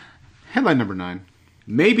 Headline number 9.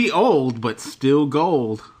 Maybe old, but still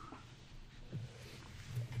gold.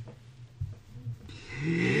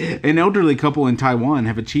 An elderly couple in Taiwan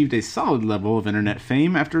have achieved a solid level of internet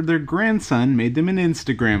fame after their grandson made them an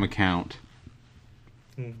Instagram account.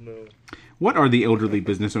 No. What are the elderly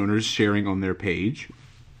business owners sharing on their page?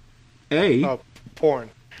 A. Oh, porn.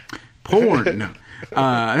 Porn. No.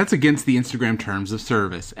 That's against the Instagram terms of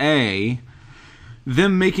service. A.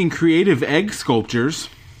 Them making creative egg sculptures.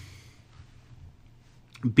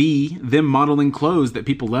 B. Them modeling clothes that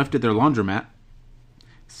people left at their laundromat.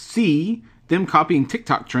 C. Them copying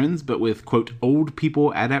TikTok trends, but with, quote, old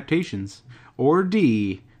people adaptations. Or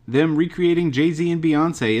D. Them recreating Jay-Z and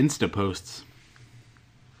Beyonce Insta posts.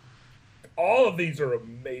 All of these are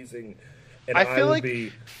amazing. And I feel will like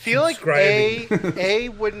be A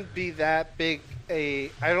subscribing. wouldn't be that big. I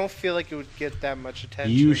don't feel like it would get that much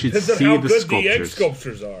attention. You should Depends on see how the good the egg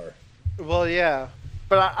sculptures. sculptures are. Well, yeah,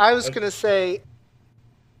 but I was gonna say.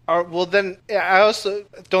 Well, then I also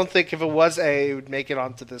don't think if it was A, it would make it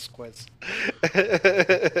onto this quiz.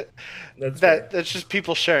 That's just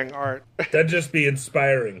people sharing art. That'd just be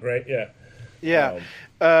inspiring, right? Yeah. Yeah.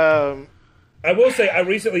 I will say I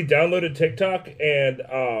recently downloaded TikTok,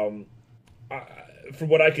 and from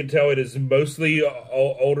what I can tell, it is mostly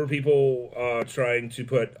older people trying to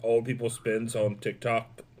put old people spins on TikTok.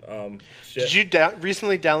 Shit. Did you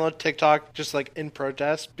recently download TikTok just like in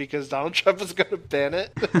protest because Donald Trump was going to ban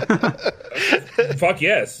it? Fuck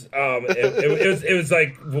yes. It was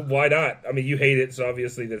like, why not? I mean, you hate it, so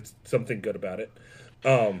obviously there's something good about it.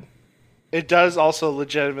 it does also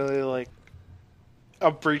legitimately like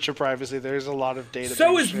a breach of privacy. There's a lot of data. So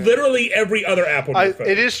being is shared. literally every other Apple new phone.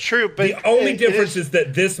 It is true, but The only it difference is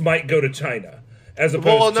that this might go to China as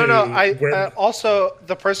opposed well, to no. Also,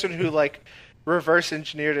 the person who like reverse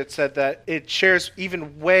engineered it said that it shares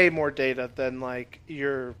even way more data than like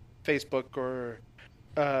your Facebook or.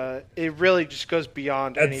 It really just goes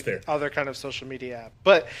beyond That's any fair. other kind of social media app.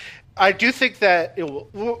 But I do think that it will.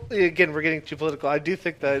 Well, again, we're getting too political. I do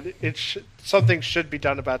think that something should be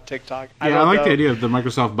done about TikTok. Yeah, I don't like know. the idea of the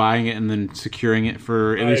Microsoft buying it and then securing it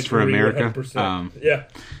for at I least for agree America. 100%. Yeah.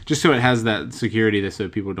 Just so it has that security, that so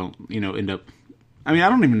people don't end up. I mean, I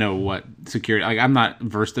don't even know what security. Like, I'm not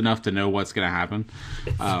versed enough to know what's going to happen.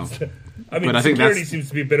 I mean, But I think security that's- seems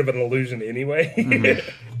to be a bit of an illusion anyway.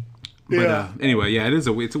 But anyway, yeah, it's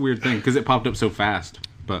a weird thing because it popped up so fast.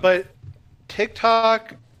 But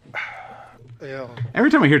TikTok.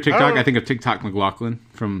 Every time I hear TikTok, don't- I think of TikTok McLaughlin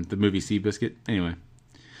from the movie Seabiscuit. Anyway,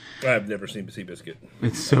 I've never seen Seabiscuit.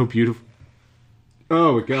 it's so beautiful.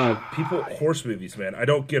 Oh my god, Horse movies, man. I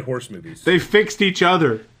don't get horse movies. they fixed each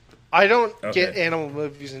other. I don't Okay. get animal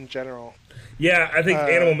movies in general. Yeah, I think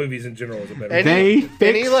animal movies in general is a better. They fixed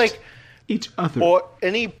any like each other.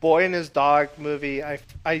 any boy and his dog movie, I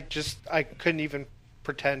couldn't even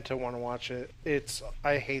pretend to want to watch it.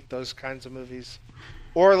 I hate those kinds of movies.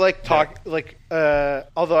 Or like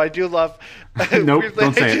although I do love. Nope, weirdly,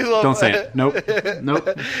 don't I say do it. love- Don't say it. Nope, nope.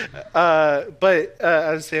 But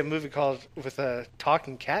I would say a movie called with a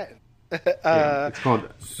talking cat. It's called.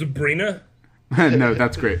 Sabrina. No,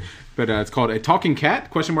 that's great. But it's called A Talking Cat?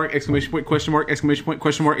 Question mark, exclamation point, question mark, exclamation point,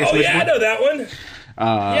 question mark, Oh exclamation yeah, I point. know that one.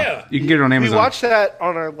 Yeah. You can get it on We Amazon. watched that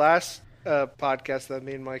on our last podcast that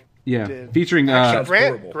me and Mike Yeah, did. featuring Sounds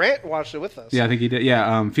horrible. Grant watched it with us. yeah, I think he did.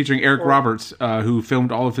 Yeah, featuring Eric Roberts, who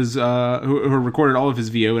filmed all of his, who recorded all of his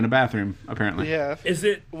VO in a bathroom. Apparently, Yeah. Is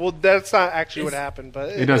it? Well, that's not actually what happened, but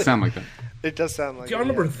it does sound like that. It does sound like. Do y'all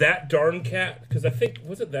remember That Darn Cat? Because I think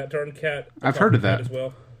was it That Darn Cat? I've heard of Cat that. as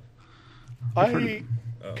well. I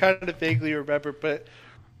kind of vaguely remember, but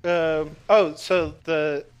I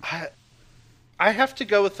have to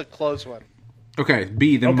go with the clothes one. Okay,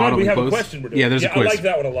 B, then Oh, God, modeling we have clothes. a question we're doing. Yeah, there's a quiz. I like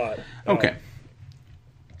that one a lot. Okay.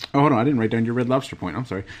 Oh, hold on. I didn't write down your Red Lobster point. I'm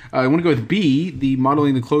sorry. I want to go with B, the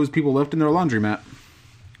modeling the clothes people left in their laundromat.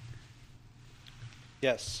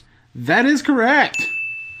 Yes. That is correct.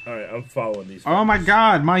 All right, I'm following these. Oh my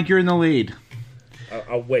God, Mike, you're in the lead.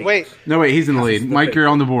 I'll wait. Wait, No, wait, he's in the lead. Mike, you're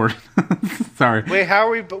on the board. Sorry. how are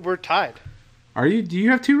we? But we're tied. Are you? Do you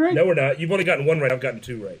have two right? No, we're not. You've only gotten one right. I've gotten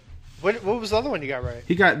two right. What was the other one you got right?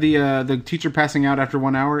 He got the teacher passing out after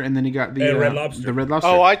 1 hour, and then he got the And Red Lobster. The Red Lobster.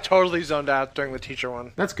 Oh, I totally zoned out during the teacher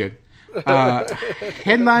one. That's good.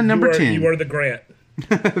 Headline number 10. You are the Grant.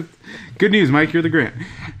 Good news, Mike. You're the Grant.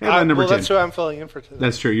 Headline number 10. That's who I'm filling in for today.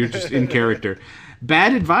 That's true. You're just in character.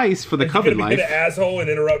 Bad advice for the You're coveted gonna be life. an asshole and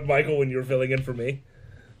interrupt Michael when you're filling in for me.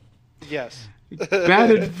 Yes. Bad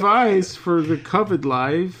advice for the coveted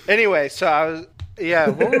life. Anyway, so I was. Yeah,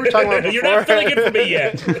 what were we talking about before? You're not filling in for me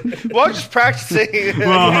yet. You Well, I'm just practicing. have to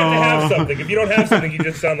have something. If you don't have something, you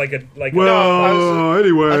just sound like a like. Well,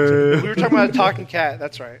 anyway. We were talking about a talking cat.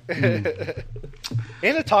 That's right. And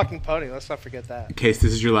a talking pony. Let's not forget that. Case,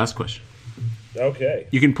 this is your last question. Okay.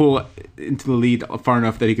 You can pull into the lead far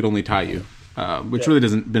enough that he could only tie you, which really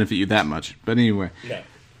doesn't benefit you that much. But anyway. No.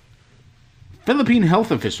 Philippine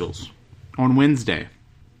health officials on Wednesday,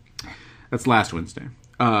 that's last Wednesday,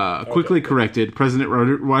 quickly corrected President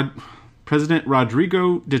Rodrigo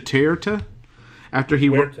Duterte after he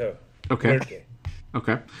Huerta. Okay. Huerta.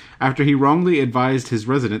 Okay. After he wrongly advised his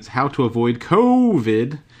residents how to avoid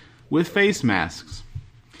COVID with face masks.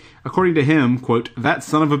 According to him, quote, "That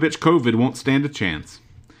son of a bitch COVID won't stand a chance."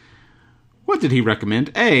 What did he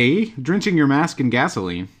recommend? A, drenching your mask in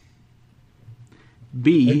gasoline. A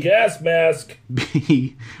B, gas mask.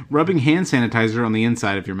 B, rubbing hand sanitizer on the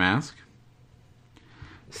inside of your mask.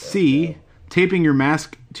 C, taping your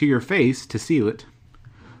mask to your face to seal it.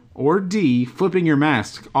 Or D, flipping your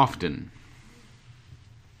mask often.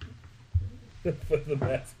 With the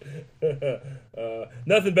mask.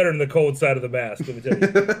 Nothing better than the cold side of the mask, let me tell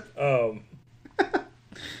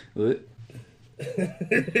you.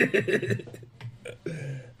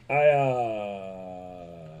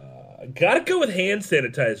 I gotta go with hand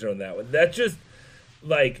sanitizer on that one. That just,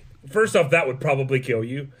 like, first off, that would probably kill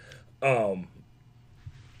you. I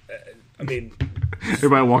mean,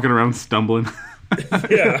 Everybody walking around stumbling.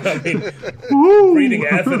 yeah, I mean, breathing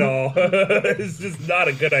ethanol is just not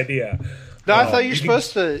a good idea. No, I thought you're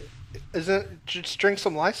supposed to. Isn't just drink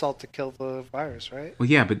some Lysol to kill the virus, right? Well,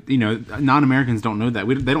 yeah, but, non-Americans don't know that.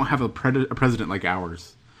 They don't have a president like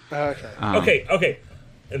ours. Okay. Okay.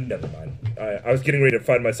 And never mind. I was getting ready to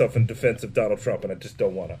find myself in defense of Donald Trump, and I just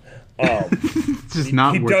don't want to. It's just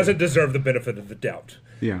not He worth doesn't it. deserve the benefit of the doubt.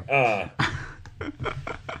 Yeah.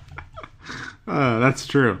 That's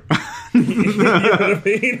true. You know what I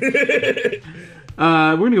mean?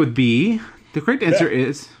 We're going to go with B. The correct answer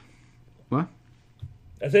is... What?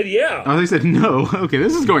 I said, yeah. Oh, they said no. Okay,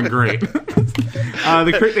 this is going great.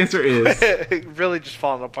 The correct answer is... Really just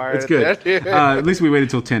falling apart. It's good. At least we waited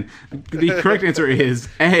till 10. The correct answer is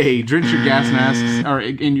A. Drench your gas masks or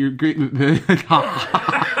in your drench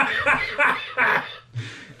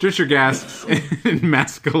your gas in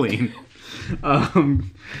masculine.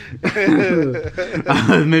 Maybe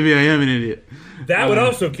I am an idiot. That would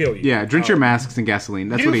also kill you. Yeah, drench your masks in gasoline.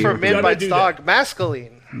 That's what You he. for Man Gotta Bites do Dog.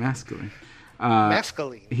 Masculine. Masculine.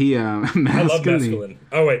 Masculine. He I love masculine.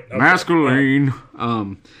 Oh, wait. Okay. Masculine.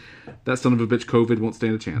 That son of a bitch COVID won't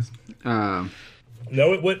stand a chance. No,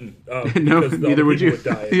 it wouldn't. No, because all neither the would people you.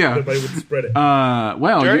 die. Yeah. Everybody would spread it.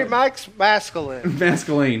 Well, Dirty Mike's masculine.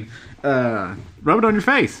 masculine. Rub it on your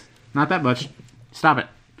face. Not that much. Stop it.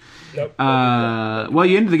 Nope. Well,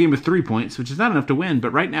 you ended the game with 3 points, which is not enough to win.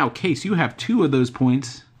 But right now, Case, you have 2 of those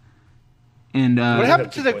points. And What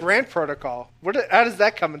happened to 2 the points. grant protocol? How does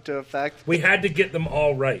that come into effect? We had to get them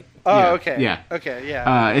all right. Oh, Yeah, okay. yeah. Okay,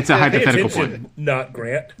 yeah. it's a Pay hypothetical attention, point. not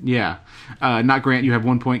Grant. Yeah. Not Grant, you have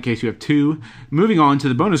 1 point. Case, you have 2. Moving on to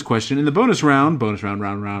the bonus question. In the bonus round, It's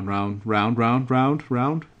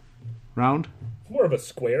more of a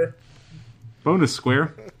square. bonus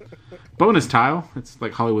square. Bonus tile. It's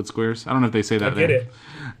like Hollywood squares. I don't know if they say that I get there. it.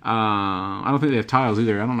 I don't think they have tiles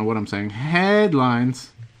either. I don't know what I'm saying.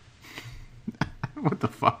 Headlines. What the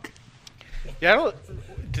fuck? Yeah, I don't.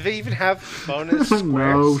 Do they even have bonus squares?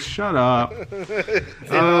 No, shut up.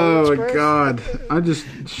 Oh my squares? god. I just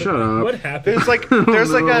shut up. What happened?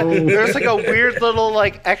 There's like a weird little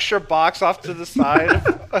like extra box off to the side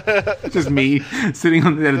of It's just me sitting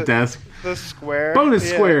at a desk. the square. Bonus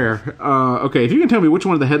Yeah. square. Okay, if you can tell me which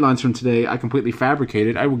one of the headlines from today I completely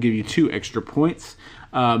fabricated, I will give you 2 extra points.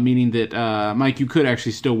 Meaning that Mike, you could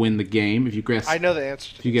actually still win the game if you guess. I know the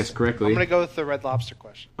answer. If you guess correctly. I'm gonna go with the Red Lobster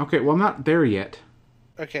question. Okay, well I'm not there yet.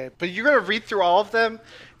 Okay, but you're gonna read through all of them,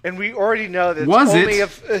 and we already know that it's Was only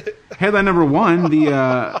it? Headline number 1,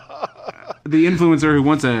 the influencer who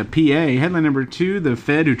wants a PA. Headline number 2, the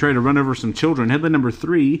Fed who tried to run over some children. Headline number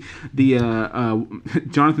 3, the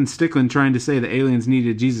Jonathan Stickland trying to say the aliens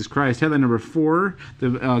needed Jesus Christ. Headline number 4,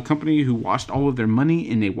 the company who washed all of their money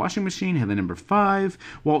in a washing machine. Headline number 5,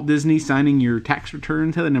 Walt Disney signing your tax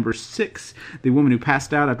returns. Headline number 6, the woman who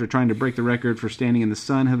passed out after trying to break the record for standing in the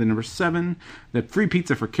sun. Headline number 7, the free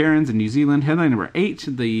pizza for Karens in New Zealand. Headline number 8,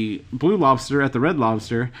 the Blue Lobster at the Red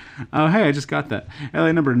Lobster. Oh, hey, I just got that.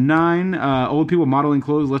 Headline number 9, old people modeling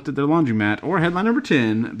clothes left at their laundromat. Or headline number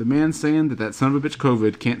 10, the man saying that son of a bitch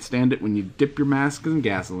COVID can't stand it when you dip your mask in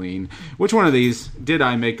gasoline. Which one of these did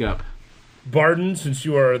I make up? Barden, since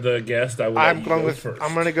you are the guest, I will. I'm let you going go with. first.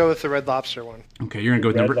 I'm gonna go with the Red Lobster one. Okay, you're going to go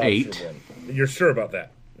with Red number Lobster 8. one. You're sure about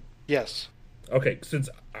that? Yes. Okay, since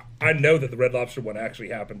I know that the Red Lobster one actually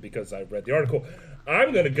happened because I read the article,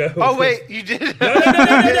 I'm going to go. Oh wait, you did. No.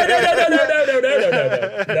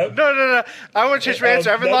 No. I want to change my answer.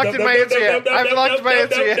 I haven't locked in my answer yet. I haven't locked in my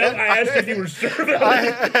answer yet. I asked if you were sure about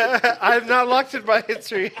it. I'm not locked in my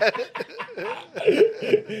answer yet.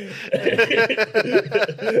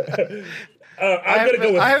 I'm going to go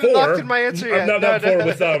with 4. I haven't locked in my answer yet. I'm not No. 4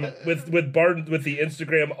 with Barden with the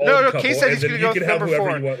Instagram old No, couple. Case said he's and then going to you go can with have number whoever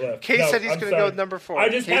 4. you want left. Case No, said he's I'm going to go sorry. with number 4. I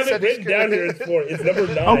just Case have said it he's written down gonna- here. It's 4. It's number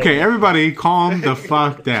 9. Okay, everybody calm the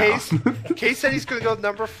fuck down. Case said he's going to go with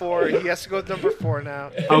number 4. He has to go with number 4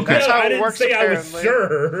 now. Okay. That's how I it didn't works, say I was apparently.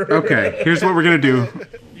 sure. Okay, here's what we're going to do.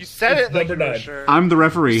 You said it like number you were 9. sure. I'm the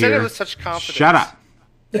referee You said here. it with such confidence. Shut up.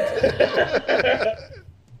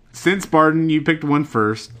 Since Barden, you picked one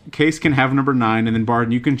first, Case can have number 9, and then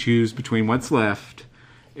Barden, you can choose between what's left,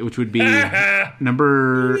 which would be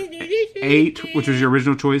number 8, which was your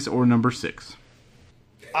original choice, or number 6.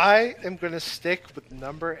 I am going to stick with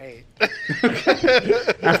number 8.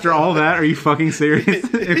 After all that, are you fucking serious?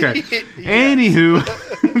 Okay. Anywho.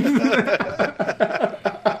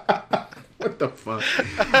 What the fuck?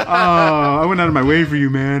 Oh, I went out of my way for you,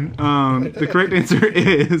 man. The correct answer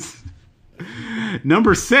is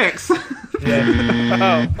number 6.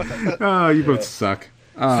 Oh, you both suck.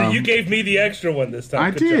 So you gave me the extra one this time.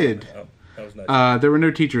 I Good job. did. Oh, that was nice. There were no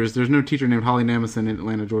teachers. There's no teacher named Holly Namison in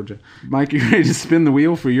Atlanta, Georgia. Mike, you ready to spin the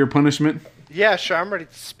wheel for your punishment? Yeah, sure. I'm ready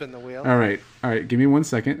to spin the wheel. All right. Give me 1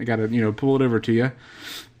 second. I gotta, pull it over to you.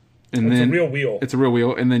 And It's then a real wheel. It's a real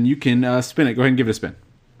wheel, and then you can spin it. Go ahead and give it a spin.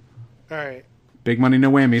 All right. Big money, no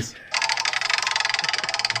whammies.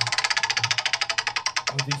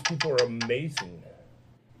 These people are amazing.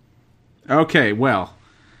 Okay, well,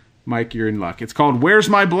 Mike, you're in luck. It's called Where's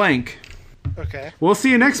My Blank? Okay. We'll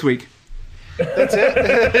see you next week. That's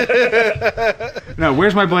it? No,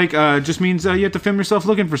 Where's My Blank just means you have to film yourself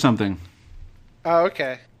looking for something. Oh,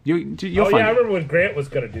 okay. You'll Oh, find yeah, I it. remember when Grant was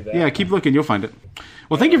going to do that. Yeah, keep looking. You'll find it.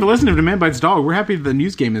 Well, thank you for listening to Man Bites Dog. We're happy that the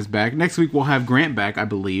news game is back. Next week, we'll have Grant back, I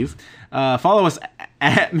believe. Follow us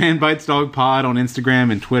at Man Bites Dog Pod on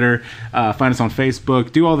Instagram and Twitter. Find us on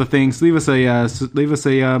Facebook. Do all the things. Leave us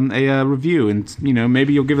a review, and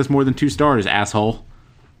maybe you'll give us more than 2 stars, asshole.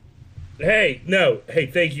 Hey, no. Hey,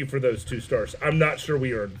 thank you for those 2 stars. I'm not sure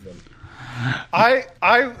we earned them.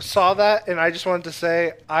 I saw that, and I just wanted to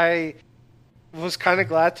say I was kind of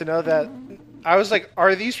glad to know that. I was like,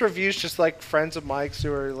 are these reviews just like friends of Mike's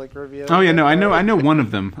who are like reviewing? Oh yeah, no, I know one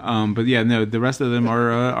of them. But yeah, no, the rest of them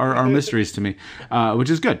are mysteries to me,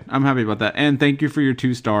 which is good. I'm happy about that, and thank you for your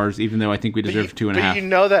 2 stars, even though I think we deserve 2.5. But you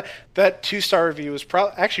know that 2-star review was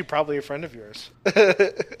probably a friend of yours.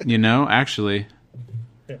 Actually.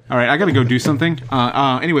 All right, I got to go do something.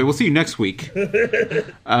 Anyway, we'll see you next week.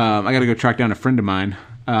 I got to go track down a friend of mine.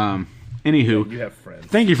 Anywho, You have friends.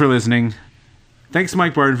 thank you for listening. Thanks,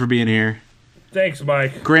 Mike Barton, for being here. Thanks,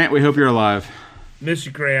 Mike. Grant, we hope you're alive. Miss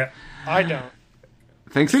you, Grant. I don't.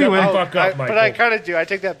 Thanks anyway. Fuck up, Michael. But I kind of do. I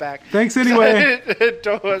take that back. Thanks anyway.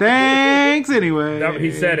 Don't- Thanks anyway. No,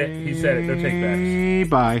 he said it. He said it. No take backs.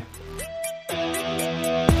 Bye.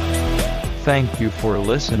 Thank you for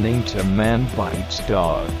listening to Man Bites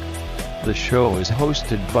Dog. The show is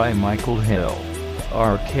hosted by Michael Hill,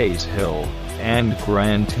 R.Case Hill, and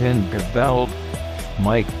Grant Ingeveld.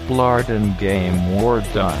 Mike Blart and Game War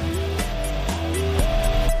done.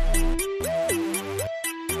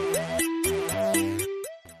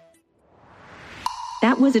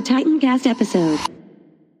 That was a Titancast episode.